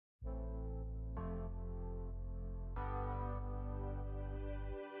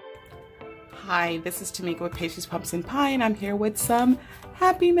Hi, this is Tamika with Peony Pumps and Pie, and I'm here with some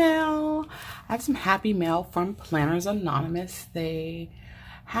happy mail. I have some happy mail from Planners Anonymous. They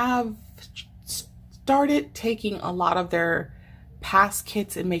have started taking a lot of their past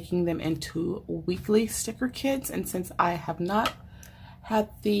kits and making them into weekly sticker kits, and since I have not had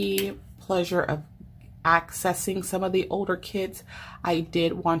the pleasure of accessing some of the older kits, I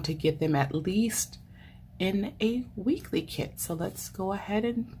did want to get them at least in a weekly kit. So let's go ahead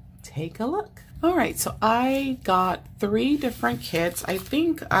and take a look. All right, so I got 3 different kits. I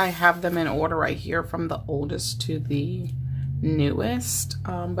think I have them in order right here from the oldest to the newest,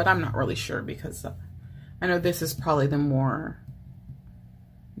 but I'm not really sure because I know this is probably the more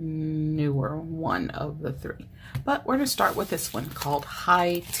newer one of the 3. But we're gonna start with this one called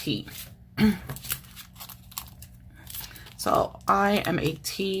High Tea. So I am a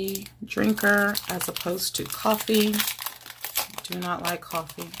tea drinker as opposed to coffee. Do not like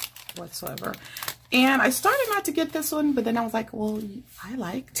coffee whatsoever. And I started not to get this one, but then I was like, well, I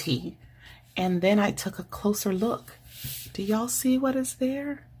like tea. And then I took a closer look. Do y'all see what is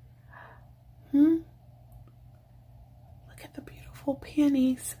there? Look at the beautiful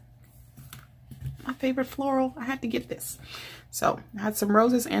peonies. My favorite floral. I had to get this. So I had some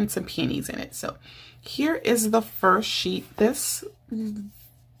roses and some peonies in it. So here is the first sheet. This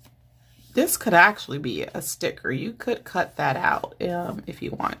could actually be a sticker. You could cut that out if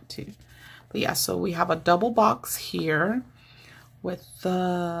you wanted to. But yeah, so we have a double box here with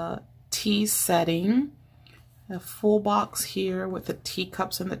the tea setting. A full box here with the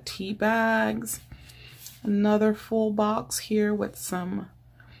teacups and the tea bags. Another full box here with some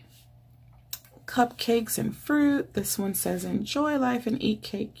cupcakes and fruit. This one says enjoy life and eat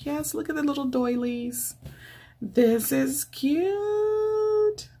cake. Yes, look at the little doilies. This is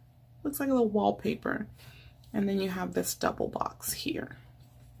cute. Looks like a little wallpaper. And then you have this double box here.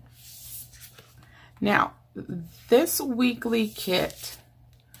 Now, this weekly kit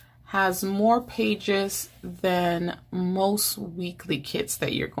has more pages than most weekly kits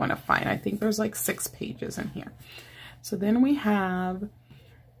that you're going to find. I think there's like 6 pages in here. So then we have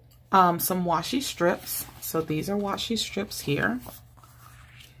some washi strips. So these are washi strips here.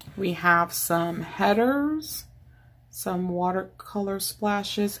 We have some headers, some watercolor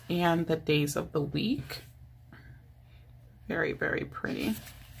splashes, and the days of the week. Very, very pretty.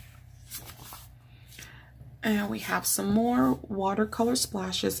 And we have some more watercolor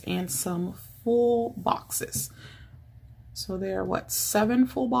splashes and some full boxes. So there are what, 7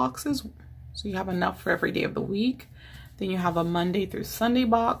 full boxes? So you have enough for every day of the week. Then you have a Monday through Sunday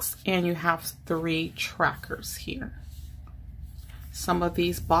box, and you have 3 trackers here. Some of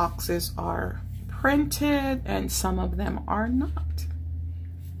these boxes are printed and some of them are not.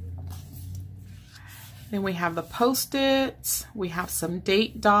 Then we have the Post-its, we have some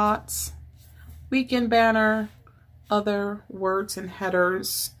date dots, weekend banner, other words and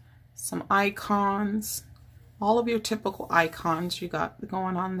headers, some icons, all of your typical icons you got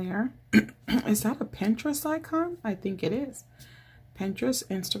going on there. Is that a Pinterest icon? I think it is. Pinterest,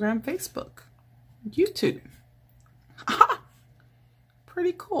 Instagram, Facebook, YouTube.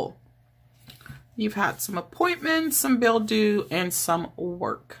 Pretty cool. You've had some appointments, some bill due, and some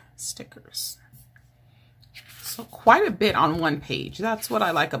work stickers. So quite a bit on one page. That's what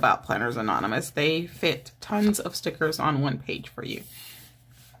I like about Planners Anonymous. They fit tons of stickers on one page for you.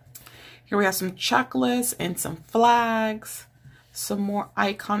 Here we have some checklists and some flags, some more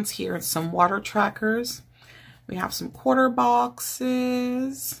icons here, and some water trackers. We have some quarter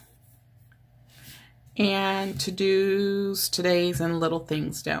boxes and to-dos, todays, and little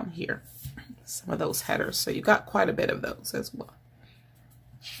things down here. Some of those headers. So you got quite a bit of those as well.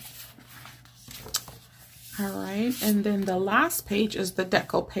 All right, and then the last page is the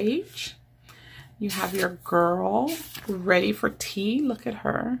deco page. You have your girl ready for tea. Look at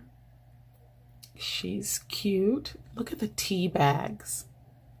her. She's cute. Look at the tea bags.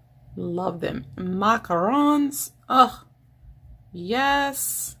 Love them. Macarons. Oh,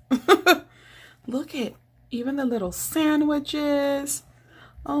 yes. Look at even the little sandwiches.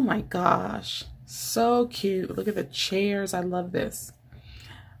 Oh my gosh. So cute. Look at the chairs. I love this.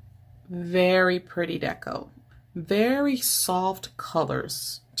 Very pretty deco. Very soft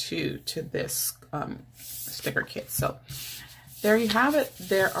colors to this sticker kit. So there you have it.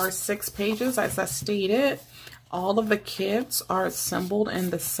 There are 6 pages, as I stated. All of the kits are assembled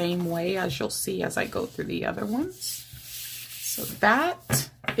in the same way as you'll see as I go through the other ones. So that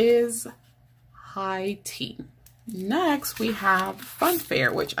is High Tea. Next, we have Fun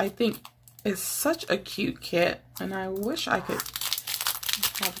Fair, which I think is such a cute kit, and I wish I could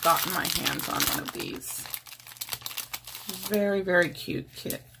have gotten my hands on one of these. Very, very cute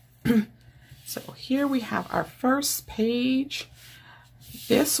kit. So here we have our first page.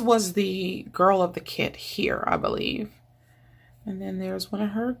 This was the girl of the kit here, I believe. And then there's one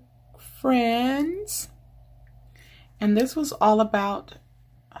of her friends. And this was all about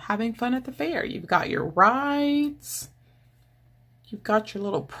having fun at the fair. You've got your rides. You've got your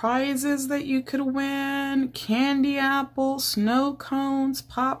little prizes that you could win. Candy apples, snow cones,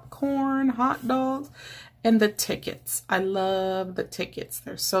 popcorn, hot dogs, and the tickets. I love the tickets.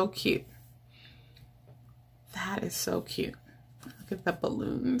 They're so cute. That is so cute. Look at the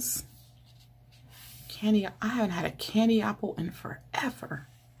balloons. Candy. I haven't had a candy apple in forever.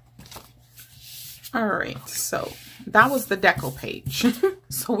 All right, so that was the deco page.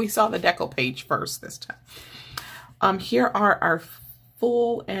 So we saw the deco page first this time. Here are our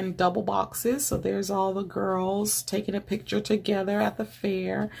full and double boxes. So there's all the girls taking a picture together at the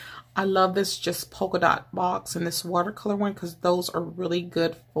fair. I love this just polka dot box and this watercolor one because those are really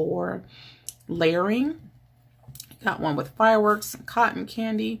good for layering. Got one with fireworks and cotton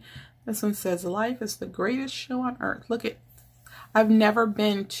candy. This one says, life is the greatest show on earth. Look at, I've never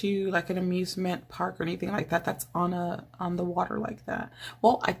been to like an amusement park or anything like that that's on the water like that.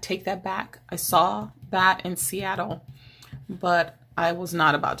 Well, I take that back. I saw that in Seattle, but I was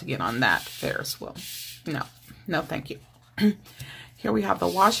not about to get on that Ferris wheel. No, no, thank you. Here we have the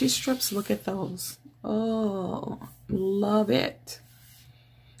washi strips. Look at those. Oh, love it.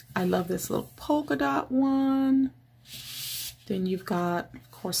 I love this little polka dot one. Then you've got,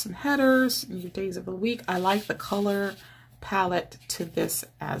 of course, some headers and your days of the week. I like the color palette to this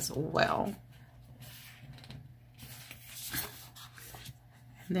as well.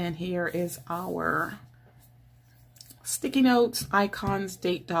 And then here is our sticky notes, icons,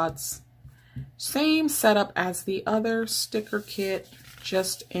 date dots. Same setup as the other sticker kit,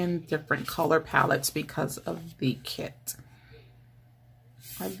 just in different color palettes because of the kit.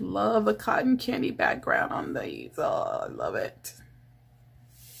 I love the cotton candy background on these. Oh, I love it.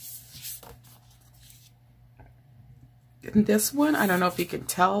 And this one, I don't know if you can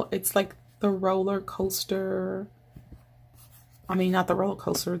tell, it's like the roller coaster. I mean, not the roller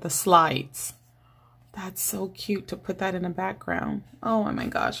coaster, the slides. That's so cute to put that in the background. Oh my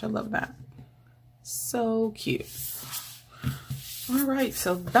gosh, I love that. So cute. All right,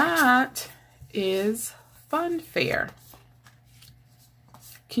 so that is Fun Fair.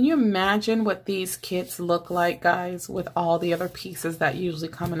 Can you imagine what these kits look like, guys, with all the other pieces that usually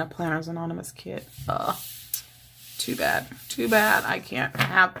come in a Planners Anonymous kit? Too bad. Too bad I can't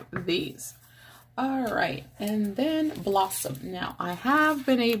have these. All right, and then Blossom. Now, I have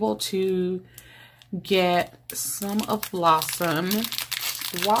been able to get some of Blossom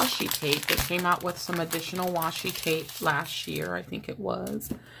washi tape. They came out with some additional washi tape last year, I think it was.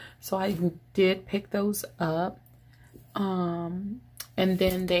 So I did pick those up. And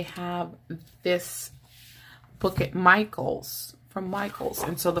then they have this book at Michael's, from Michael's.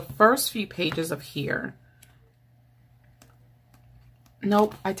 And so the first few pages of here,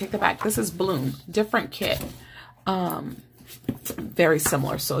 nope, I take that back. This is Bloom, different kit. Very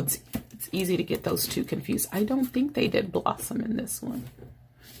similar, so it's easy to get those two confused. I don't think they did Blossom in this one.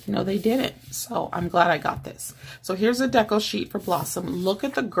 No, they didn't. So I'm glad I got this. So here's a deco sheet for Blossom. Look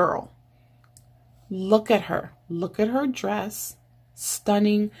at the girl. Look at her. Look at her dress.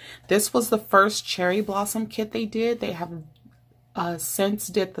 Stunning. This was the first Cherry Blossom kit they did. They have since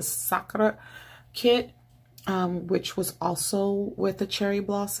did the Sakura kit, which was also with the Cherry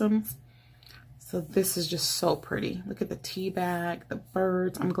Blossoms. So this is just so pretty. Look at the tea bag, the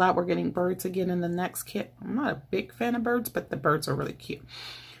birds. I'm glad we're getting birds again in the next kit. I'm not a big fan of birds, but the birds are really cute.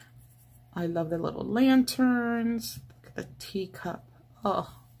 I love the little lanterns. Look at the teacup.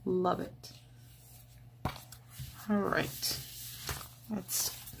 Oh, love it. All right.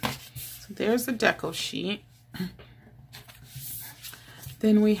 So there's the deco sheet.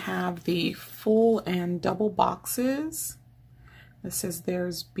 Then we have the full and double boxes. It says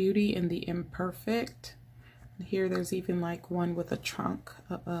there's beauty in the imperfect. And here there's even like one with a trunk,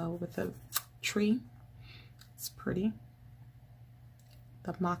 with a tree. It's pretty.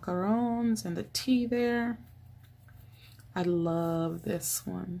 The macarons and the tea there. I love this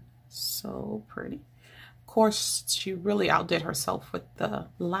one. So pretty. Of course, she really outdid herself with the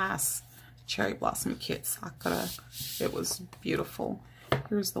last Cherry Blossom kit, Sakura. It was beautiful.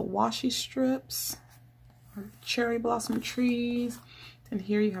 Here's the washi strips. Cherry Blossom trees. And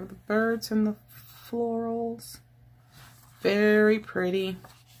here you have the birds and the florals. Very pretty.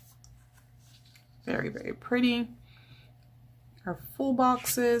 Very, very pretty. Our full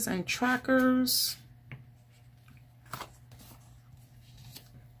boxes and trackers.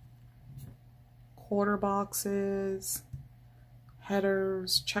 Quarter boxes.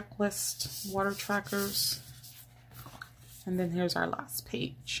 headers, checklist, water trackers. And then here's our last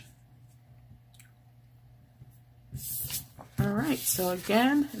page. All right, so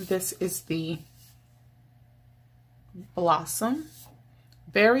again, this is the blossom.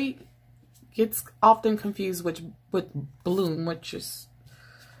 Gets often confused with bloom,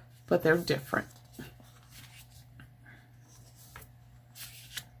 but they're different.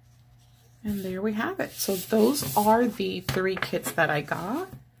 And there we have it. So those are the 3 kits that I got.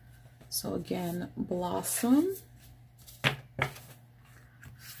 So again, blossom,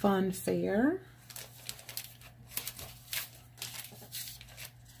 fun fair,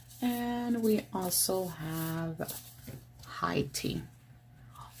 and we also have high tea.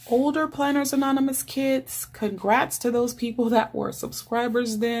 Older Planners Anonymous kits, congrats to those people that were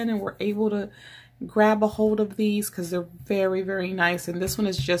subscribers then and were able to grab a hold of these, because they're very, very nice. And this one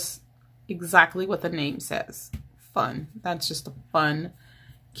is just exactly what the name says, fun. That's just a fun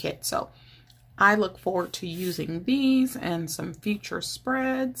kit. So I look forward to using these and some future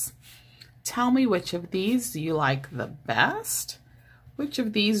spreads. Tell me, which of these do you like the best? Which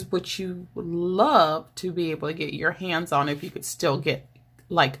of these would you love to be able to get your hands on if you could still get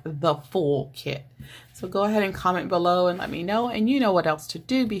like the full kit? So go ahead and comment below and let me know. And you know what else to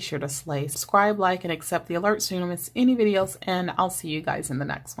do. Be sure to slay, subscribe, like, and accept the alerts so you don't miss any videos. And I'll see you guys in the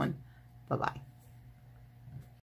next one. Bye-bye.